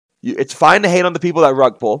It's fine to hate on the people that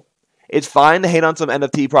rug pull. It's fine to hate on some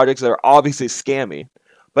NFT projects that are obviously scammy.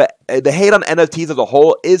 But the hate on NFTs as a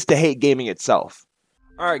whole is to hate gaming itself.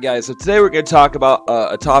 Alright guys, so today we're going to talk about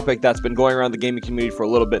a topic that's been going around the gaming community for a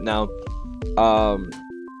little bit now.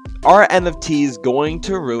 Are NFTs going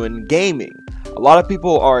to ruin gaming? A lot of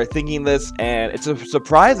people are thinking this, and it's a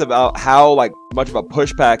surprise about how much of a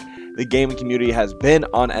pushback the gaming community has been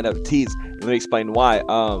on NFTs. Let me explain why.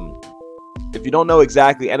 If you don't know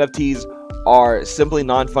exactly, NFTs are simply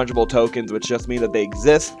non-fungible tokens, which just mean that they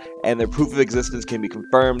exist, and their proof of existence can be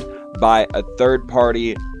confirmed by a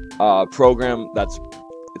third-party program.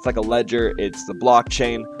 It's like a ledger. It's the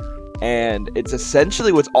blockchain. And it's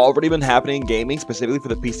essentially what's already been happening in gaming, specifically for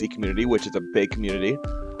the PC community, which is a big community,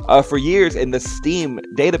 for years in the Steam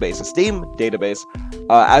database. The Steam database,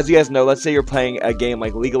 as you guys know, let's say you're playing a game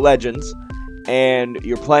like League of Legends, and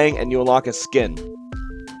you're playing and you unlock a skin.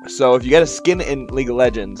 So if you get a skin in League of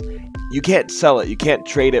Legends, you can't sell it. You can't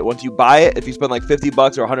trade it. Once you buy it, if you spend like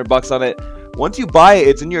 $50 or $100 on it, once you buy it,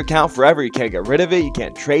 it's in your account forever. You can't get rid of it. You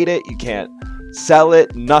can't trade it. You can't sell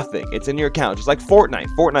it. Nothing. It's in your account. Just like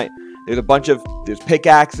Fortnite. There's a bunch of, there's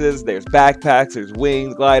pickaxes, there's backpacks, there's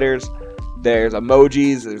wings, gliders, there's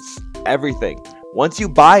emojis, there's everything. Once you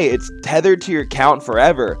buy it, it's tethered to your account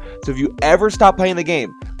forever. So if you ever stop playing the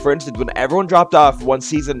game, for instance, when everyone dropped off when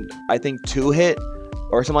season, I think 2 hit,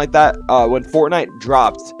 or something like that, when Fortnite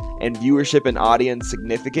dropped and viewership and audience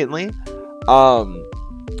significantly,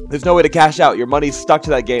 there's no way to cash out. Your money's stuck to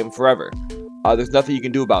that game forever. There's nothing you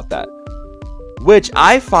can do about that. Which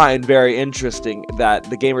I find very interesting that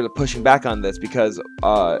the gamers are pushing back on this, because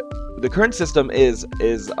the current system is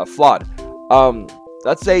flawed.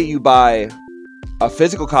 Let's say you buy a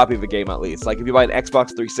physical copy of a game, at least. Like if you buy an Xbox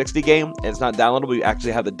 360 game and it's not downloadable, you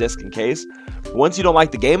actually have the disc in case. Once you don't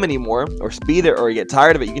like the game anymore, or speed it, or you get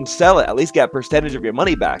tired of it, you can sell it, at least get a percentage of your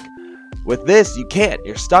money back. With this, you can't.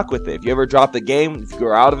 You're stuck with it. If you ever drop the game, if you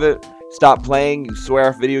go out of it, stop playing, you swear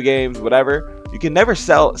off video games, whatever, you can never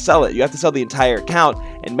sell it. You have to sell the entire account,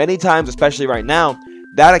 and many times, especially right now,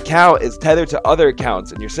 that account is tethered to other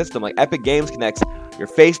accounts in your system. Like Epic Games connects your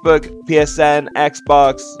Facebook, PSN,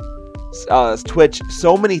 Xbox, Twitch,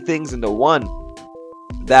 so many things into one,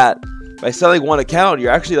 that by selling one account,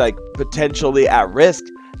 you're actually potentially at risk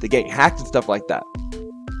to getting hacked and stuff like that.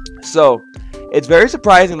 So it's very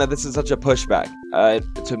surprising that this is such a pushback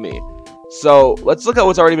to me. So let's look at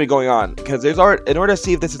what's already been going on, because in order to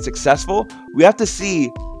see if this is successful, we have to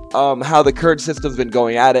see how the current system's been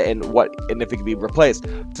going at it, and if it can be replaced.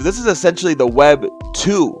 So this is essentially the Web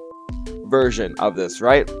 2 version of this,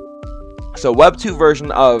 right? So Web 2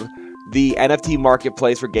 version of the NFT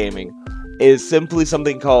marketplace for gaming is simply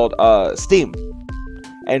something called Steam.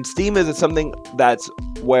 And Steam is something that's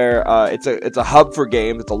where it's a hub for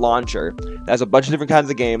games. It's a launcher that has a bunch of different kinds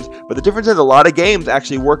of games. But the difference is a lot of games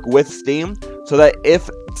actually work with Steam, so that if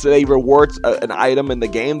they reward an item in the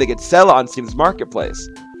game, they could sell it on Steam's marketplace.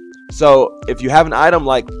 So if you have an item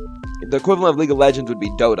like the equivalent of League of Legends would be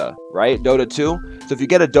Dota, right? Dota 2. So if you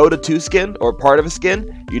get a Dota 2 skin or part of a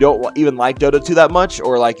skin, you don't even like Dota 2 that much,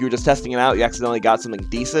 or you were just testing it out, you accidentally got something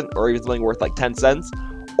decent, or even something worth 10 cents.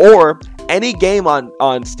 Or any game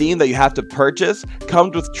on Steam that you have to purchase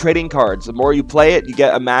comes with trading cards. The more you play it, you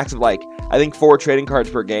get a max of I think 4 trading cards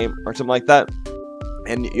per game or something like that.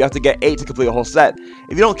 And you have to get 8 to complete a whole set.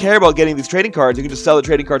 If you don't care about getting these trading cards, you can just sell the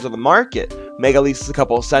trading cards on the market, make at least a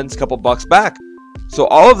couple of cents, a couple bucks back. So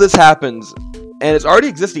all of this happens, and it's already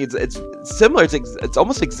existing. It's similar. It's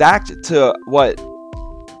almost exact to what.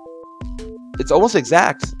 It's almost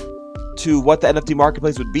exact to what the NFT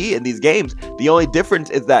marketplace would be in these games. The only difference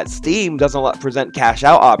is that Steam doesn't present cash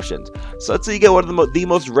out options. So let's say you get one of the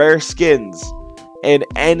most rare skins in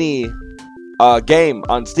any game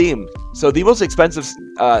on Steam. So the most expensive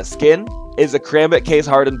skin is a Karambit Case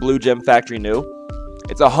Hardened Blue Gem Factory New.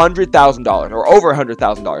 It's $100,000, or over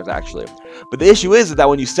 $100,000 actually. But the issue is that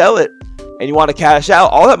when you sell it and you want to cash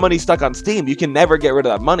out, all that money's stuck on Steam. You can never get rid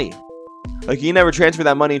of that money. You can never transfer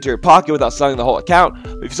that money into your pocket without selling the whole account.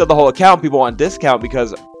 But if you sell the whole account, people want a discount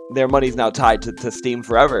because their money's now tied to Steam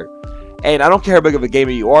forever. And I don't care how big of a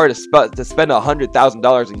gamer you are, to spend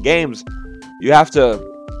 $100,000 in games, you have to,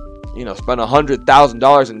 spend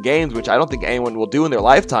 $100,000 in games, which I don't think anyone will do in their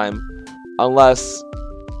lifetime unless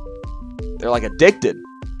they're addicted.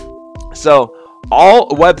 So all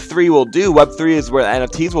Web3 will do, Web3 is where the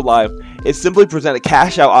NFTs will lie, is simply present a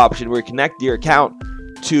cash out option where you connect your account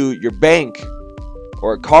to your bank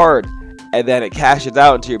or a card, and then it cashes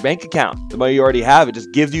out into your bank account. The money you already have, it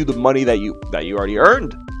just gives you the money that you already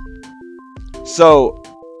earned. So,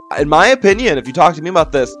 in my opinion, if you talk to me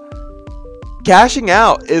about this, Cashing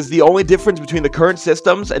out is the only difference between the current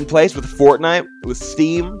systems in place with Fortnite, with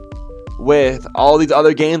Steam, with all these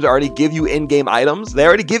other games that already give you in-game items. They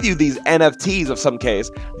already give you these NFTs of some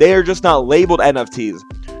case. They are just not labeled NFTs.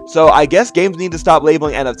 So I guess games need to stop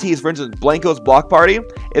labeling NFTs. For instance, Blanco's Block Party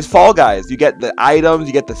is Fall Guys. You get the items,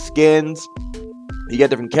 you get the skins, you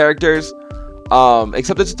get different characters.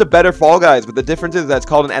 Except it's just a better Fall Guys, but the difference is that it's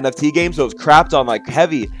called an NFT game, so it's crapped on like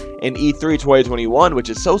heavy in E3 2021, which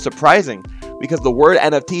is so surprising because the word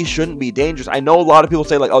NFT shouldn't be dangerous. I know a lot of people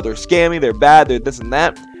say like, oh, they're scammy, they're bad, they're this and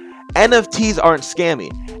that. NFTs aren't scammy.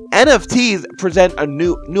 NFTs present a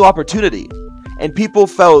new opportunity, and people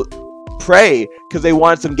fell prey because they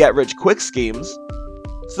wanted some get-rich-quick schemes,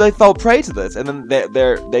 so they fell prey to this, and then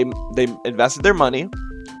they invested their money.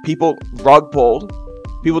 People rug pulled.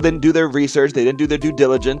 People didn't do their research, they didn't do their due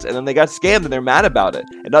diligence, and then they got scammed, and they're mad about it.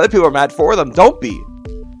 And other people are mad for them. Don't be.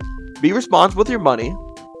 Be responsible with your money.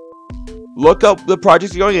 Look up the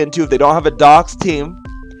projects you're going into. If they don't have a docs team,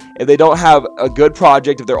 if they don't have a good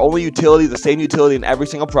project, if their only utility is the same utility in every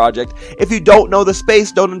single project, if you don't know the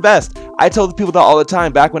space, don't invest. I tell people that all the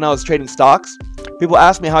time. Back when I was trading stocks, people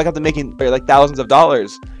ask me how I got to making like thousands of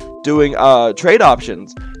dollars doing trade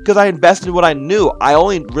options, because I invested in what I knew. I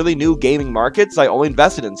only really knew gaming markets. I only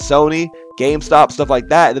invested in Sony, GameStop, stuff like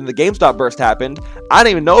that. And then the GameStop burst happened. I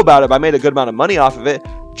didn't even know about it, but I made a good amount of money off of it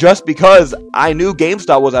just because I knew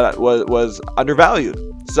GameStop was undervalued.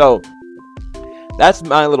 So that's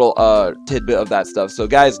my little tidbit of that stuff. So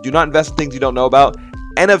guys, do not invest in things you don't know about.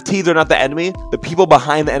 NFTs are not the enemy. The people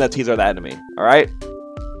behind the NFTs are the enemy. All right?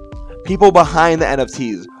 People behind the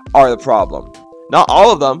NFTs are the problem. Not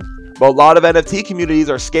all of them, but a lot of NFT communities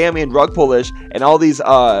are scammy and rug pullish, and all these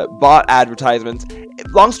bot advertisements.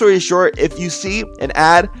 Long story short, if you see an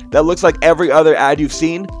ad that looks like every other ad you've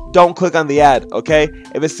seen, don't click on the ad, okay?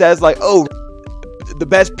 If it says like, oh, the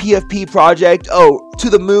best PFP project, oh, to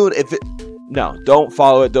the moon, no, don't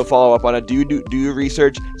follow it, don't follow up on it. Do your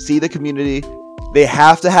research, see the community. They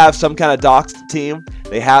have to have some kind of docs team.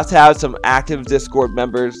 They have to have some active Discord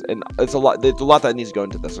members, and there's a lot that needs to go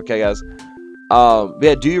into this, okay, guys?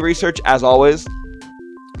 Yeah, do your research as always.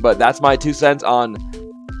 But that's my 2 cents on,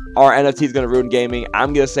 are NFTs going to ruin gaming?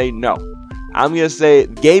 I'm going to say no. I'm going to say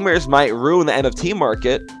gamers might ruin the NFT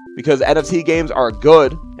market because NFT games are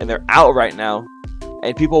good and they're out right now,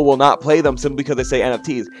 and people will not play them simply because they say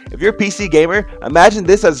NFTs. If you're a PC gamer, imagine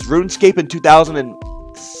this as RuneScape in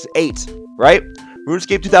 2008, right?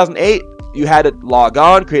 RuneScape 2008, you had to log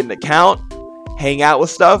on, create an account, hang out with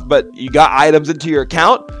stuff, but you got items into your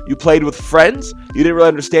account, you played with friends, you didn't really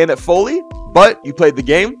understand it fully, but you played the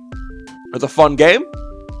game. It was a fun game,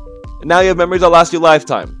 and now you have memories that last your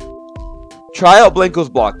lifetime. Try out Blanco's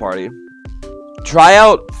Block Party. Try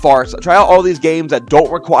out Farce. Try out all these games that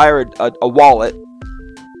don't require a wallet.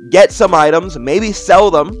 Get some items, maybe sell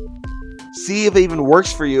them, see if it even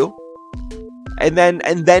works for you, and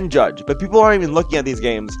then judge. But people aren't even looking at these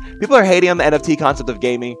games. People are hating on the NFT concept of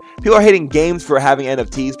gaming. People are hating games for having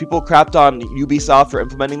NFTs. People crapped on Ubisoft for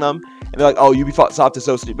implementing them, and they're like, oh, Ubisoft is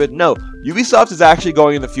so stupid. No, Ubisoft is actually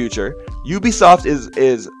going in the future. Ubisoft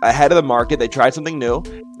is ahead of the market. They tried something new,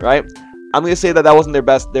 right? I'm going to say that wasn't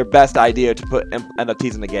their best idea to put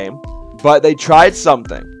NFTs in the game, but they tried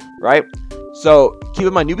something, right? So keep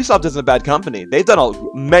in mind, Ubisoft isn't a bad company. They've done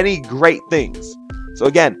many great things. So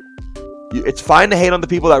again, it's fine to hate on the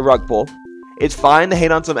people that rug pull. It's fine to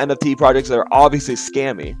hate on some NFT projects that are obviously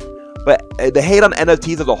scammy. But the hate on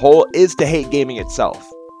NFTs as a whole is to hate gaming itself.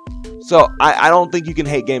 So I don't think you can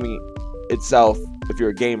hate gaming itself if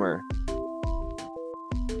you're a gamer.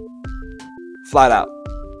 Flat out.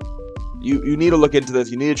 You need to look into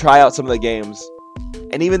this. You need to try out some of the games.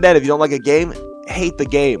 And even then, if you don't like a game, hate the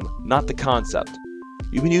game, not the concept.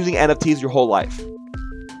 You've been using NFTs your whole life.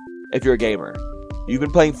 If you're a gamer. You've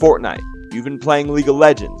been playing Fortnite. You've been playing League of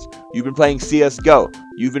Legends. You've been playing CSGO.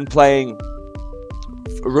 You've been playing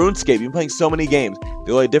RuneScape. You've been playing so many games.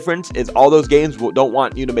 The only difference is all those games don't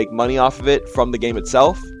want you to make money off of it from the game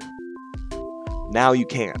itself. Now you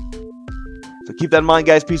can. So keep that in mind,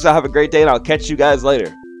 guys. Peace out. Have a great day, and I'll catch you guys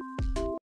later.